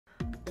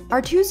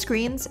Are two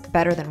screens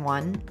better than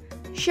one?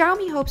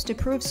 Xiaomi hopes to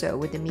prove so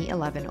with the Mi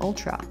 11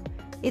 Ultra.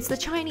 It's the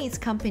Chinese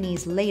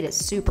company's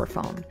latest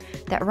superphone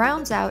that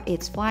rounds out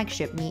its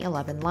flagship Mi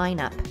 11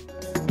 lineup.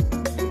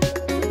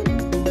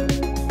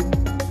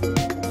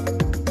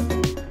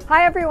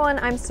 Hi everyone,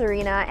 I'm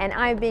Sareena and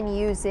I've been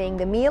using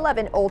the Mi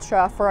 11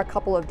 Ultra for a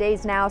couple of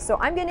days now, so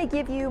I'm going to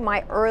give you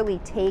my early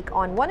take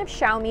on one of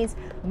Xiaomi's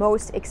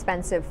most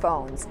expensive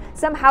phones.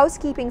 Some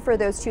housekeeping for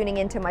those tuning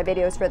into my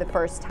videos for the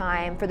first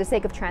time. For the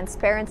sake of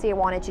transparency, I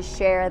wanted to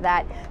share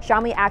that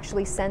Xiaomi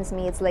actually sends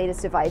me its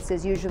latest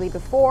devices usually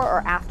before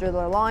or after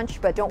their launch,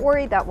 but don't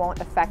worry, that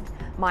won't affect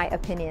my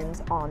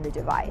opinions on the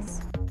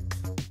device.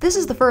 This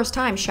is the first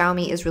time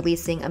Xiaomi is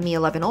releasing a Mi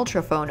 11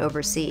 Ultra phone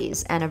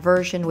overseas, and a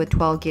version with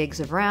 12 gigs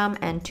of RAM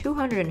and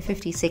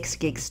 256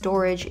 gigs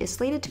storage is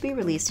slated to be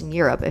released in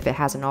Europe if it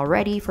hasn't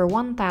already for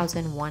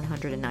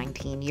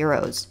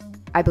 €1,119.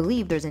 I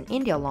believe there's an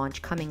India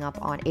launch coming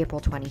up on April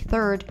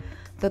 23rd,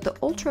 though the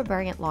Ultra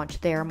variant launch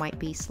there might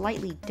be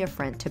slightly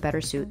different to better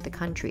suit the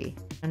country.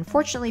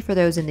 Unfortunately for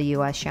those in the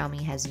US,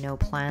 Xiaomi has no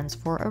plans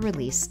for a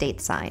release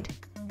stateside.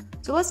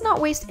 So let's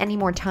not waste any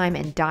more time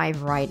and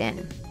dive right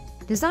in.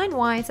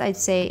 Design-wise, I'd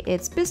say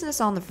it's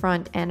business on the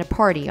front and a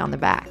party on the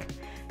back.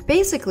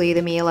 Basically,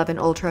 the Mi 11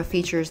 Ultra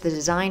features the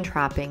design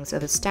trappings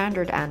of a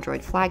standard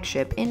Android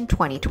flagship in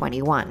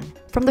 2021,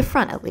 from the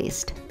front at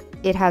least.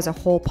 It has a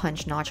hole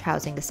punch notch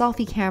housing the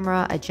selfie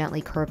camera, a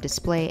gently curved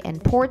display,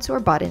 and ports or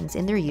buttons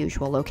in their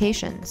usual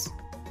locations.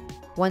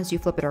 Once you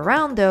flip it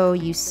around though,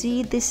 you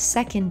see this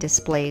second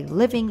display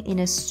living in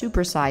a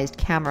supersized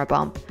camera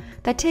bump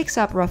that takes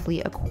up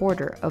roughly a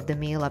quarter of the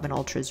Mi 11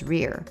 Ultra's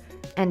rear,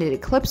 and it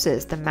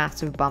eclipses the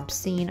massive bump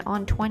seen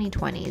on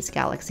 2020's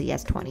Galaxy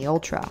S20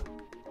 Ultra.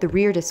 The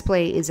rear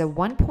display is a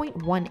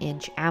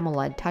 1.1-inch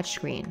AMOLED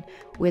touchscreen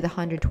with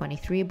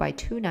 123 by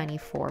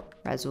 294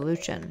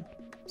 resolution.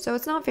 So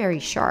it's not very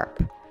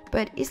sharp,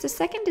 but is the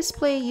second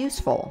display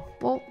useful?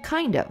 Well,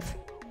 kind of.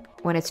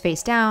 When it's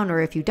face down or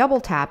if you double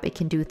tap, it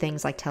can do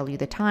things like tell you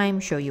the time,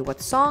 show you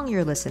what song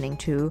you're listening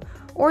to,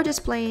 or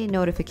display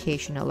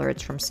notification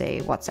alerts from,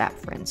 say, WhatsApp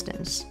for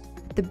instance.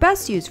 The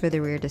best use for the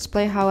rear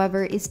display,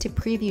 however, is to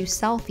preview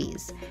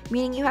selfies,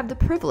 meaning you have the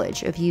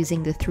privilege of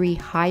using the 3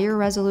 higher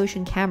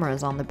resolution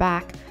cameras on the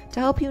back to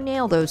help you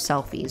nail those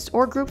selfies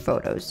or group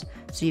photos,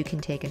 so you can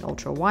take an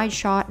ultra wide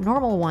shot,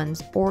 normal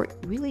ones, or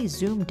really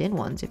zoomed in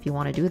ones if you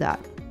want to do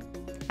that.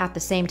 At the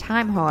same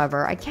time,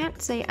 however, I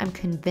can't say I'm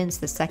convinced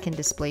the second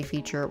display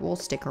feature will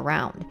stick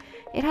around.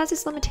 It has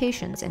its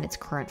limitations in its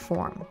current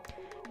form.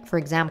 For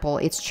example,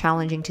 it's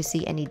challenging to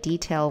see any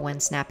detail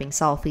when snapping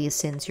selfies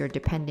since you're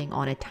depending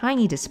on a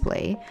tiny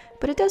display,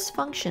 but it does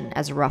function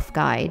as a rough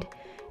guide.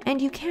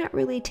 And you can't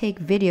really take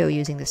video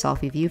using the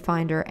selfie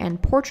viewfinder,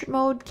 and portrait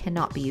mode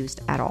cannot be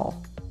used at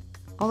all.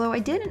 Although I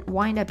didn't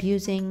wind up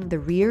using the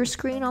rear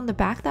screen on the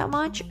back that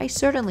much, I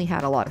certainly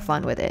had a lot of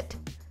fun with it.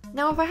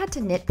 Now, if I had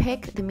to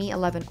nitpick, the Mi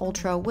 11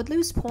 Ultra would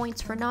lose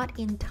points for not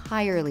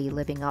entirely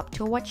living up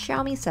to what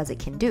Xiaomi says it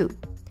can do.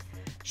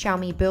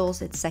 Xiaomi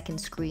bills its second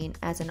screen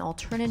as an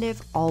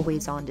alternative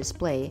always-on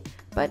display,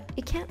 but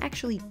it can't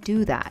actually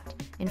do that.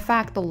 In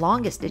fact, the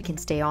longest it can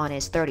stay on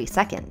is 30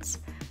 seconds.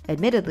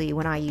 Admittedly,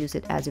 when I use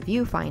it as a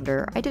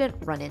viewfinder, I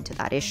didn't run into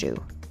that issue.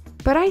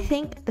 But I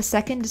think the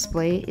second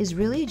display is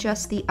really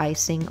just the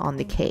icing on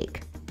the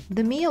cake.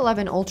 The Mi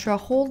 11 Ultra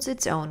holds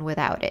its own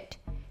without it.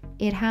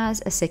 It has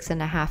a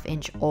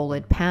 6.5-inch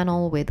OLED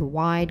panel with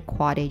wide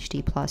Quad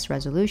HD Plus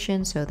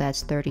resolution, so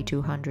that's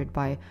 3200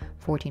 by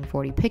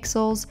 1440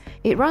 pixels.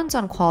 It runs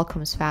on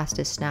Qualcomm's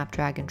fastest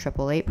Snapdragon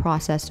 888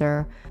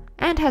 processor,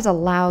 and has a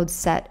loud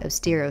set of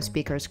stereo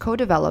speakers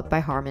co-developed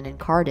by Harman and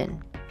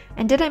Kardon.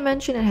 And did I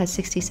mention it has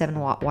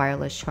 67-watt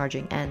wireless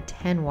charging and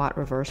 10-watt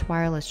reverse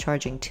wireless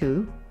charging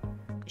too?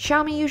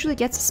 Xiaomi usually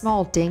gets a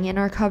small ding in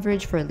our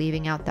coverage for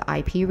leaving out the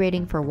IP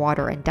rating for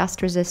water and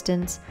dust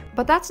resistance,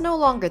 but that's no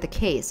longer the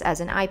case, as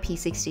an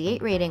IP68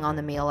 rating on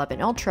the Mi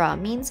 11 Ultra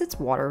means it's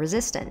water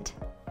resistant.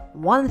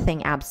 One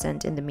thing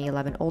absent in the Mi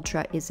 11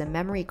 Ultra is a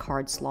memory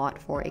card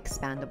slot for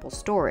expandable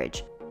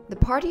storage. The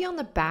party on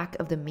the back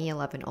of the Mi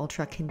 11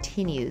 Ultra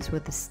continues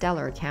with the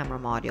stellar camera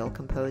module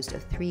composed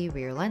of 3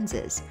 rear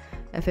lenses,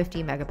 a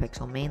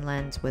 50-megapixel main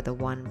lens with a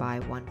 1 by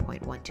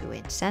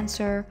 1.12-inch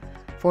sensor,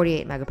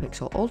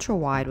 48-megapixel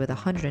ultra-wide with a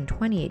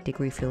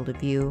 128-degree field of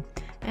view,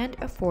 and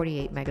a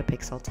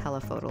 48-megapixel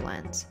telephoto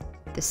lens.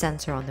 The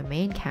sensor on the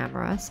main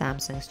camera,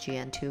 Samsung's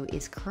GN2,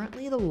 is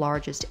currently the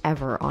largest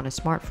ever on a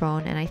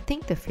smartphone, and I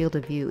think the field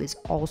of view is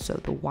also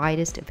the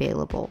widest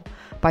available.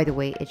 By the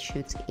way, it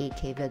shoots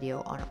 8K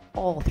video on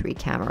all 3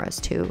 cameras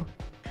too.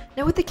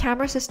 Now, with the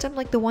camera system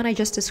like the one I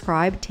just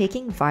described,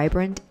 taking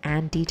vibrant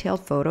and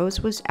detailed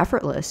photos was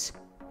effortless.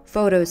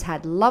 Photos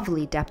had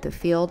lovely depth of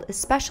field,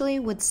 especially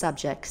with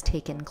subjects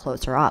taken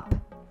closer up.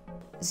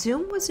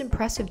 Zoom was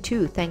impressive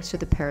too, thanks to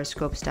the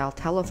periscope-style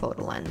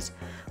telephoto lens,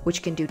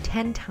 which can do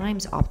 10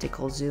 times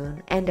optical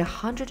zoom and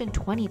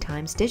 120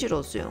 times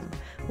digital zoom,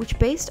 which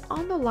based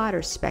on the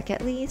latter spec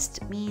at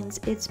least, means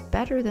it's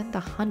better than the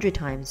 100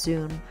 times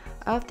zoom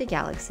of the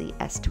Galaxy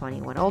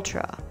S21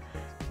 Ultra.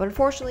 But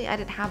unfortunately, I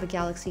didn't have a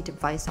Galaxy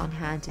device on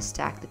hand to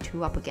stack the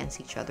two up against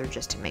each other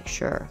just to make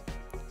sure.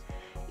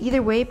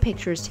 Either way,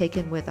 pictures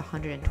taken with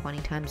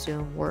 120x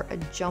zoom were a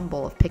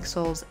jumble of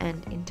pixels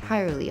and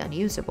entirely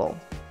unusable.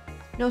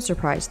 No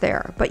surprise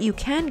there, but you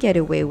can get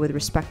away with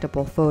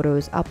respectable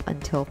photos up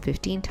until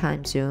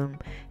 15x zoom,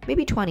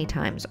 maybe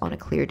 20x on a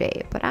clear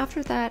day, but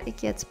after that it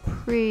gets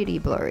pretty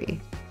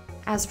blurry.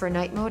 As for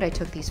night mode, I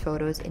took these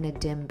photos in a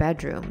dim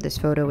bedroom. This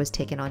photo was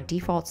taken on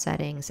default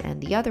settings and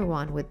the other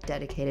one with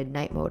dedicated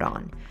night mode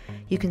on.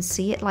 You can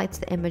see it lights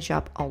the image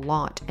up a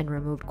lot and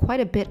removed quite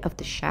a bit of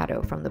the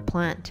shadow from the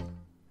plant.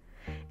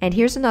 And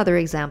here's another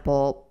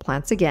example,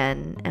 plants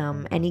again.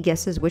 Any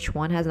guesses which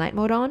one has night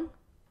mode on?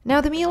 Now,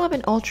 the Mi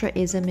 11 Ultra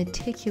is a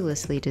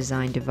meticulously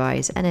designed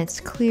device, and it's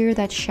clear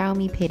that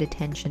Xiaomi paid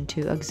attention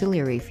to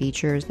auxiliary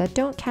features that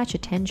don't catch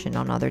attention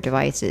on other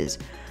devices.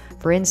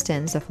 For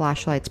instance, the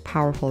flashlight's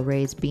powerful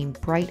rays beam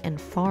bright and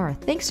far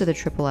thanks to the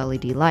triple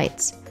LED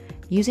lights.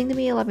 Using the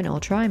Mi 11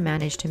 Ultra, I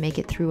managed to make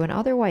it through an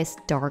otherwise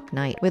dark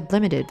night with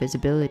limited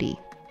visibility.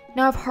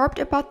 Now, I've harped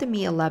about the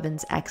Mi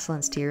 11's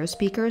excellent stereo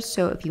speakers,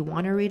 so if you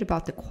want to read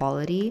about the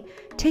quality,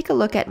 take a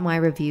look at my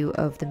review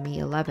of the Mi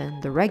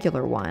 11, the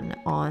regular one,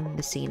 on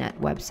the CNET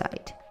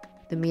website.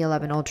 The Mi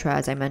 11 Ultra,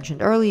 as I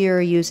mentioned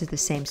earlier, uses the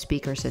same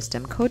speaker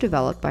system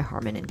co-developed by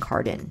Harman and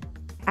Kardon.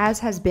 As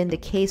has been the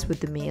case with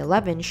the Mi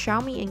 11,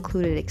 Xiaomi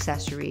included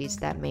accessories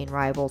that main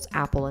rivals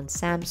Apple and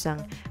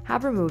Samsung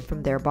have removed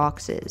from their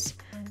boxes.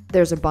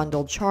 There's a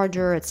bundled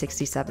charger at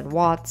 67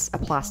 watts, a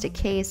plastic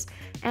case,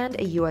 and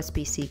a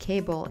USB-C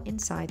cable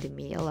inside the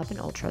Mi 11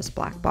 Ultra's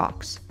black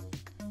box.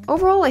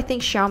 Overall, I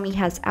think Xiaomi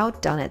has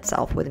outdone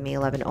itself with the Mi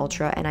 11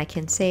 Ultra, and I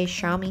can say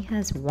Xiaomi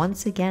has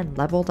once again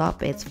leveled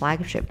up its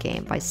flagship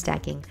game by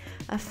stacking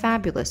a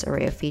fabulous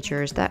array of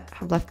features that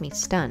have left me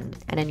stunned,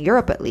 and in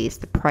Europe at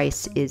least, the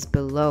price is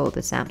below the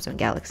Samsung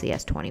Galaxy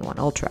S21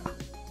 Ultra.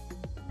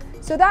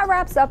 So that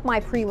wraps up my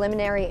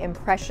preliminary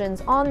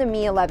impressions on the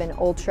Mi 11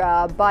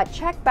 Ultra, but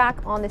check back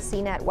on the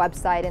CNET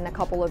website in a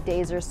couple of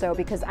days or so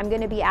because I'm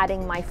going to be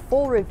adding my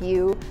full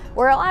review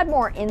where I'll add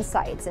more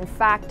insights. In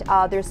fact,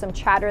 there's some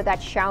chatter that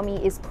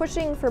Xiaomi is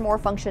pushing for more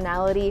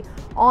functionality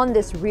on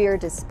this rear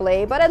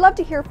display, but I'd love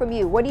to hear from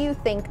you. What do you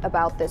think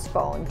about this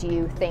phone? Do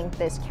you think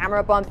this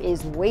camera bump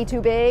is way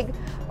too big?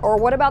 Or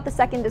what about the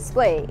second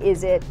display?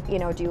 Is it,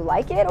 do you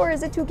like it or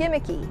is it too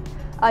gimmicky?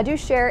 Do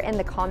share in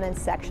the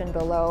comments section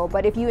below,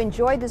 but if you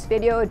enjoyed this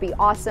video, it'd be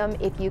awesome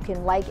if you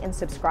can like and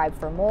subscribe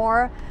for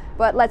more.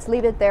 But let's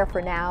leave it there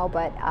for now,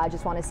 but I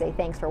just want to say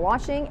thanks for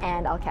watching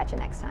and I'll catch you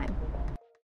next time.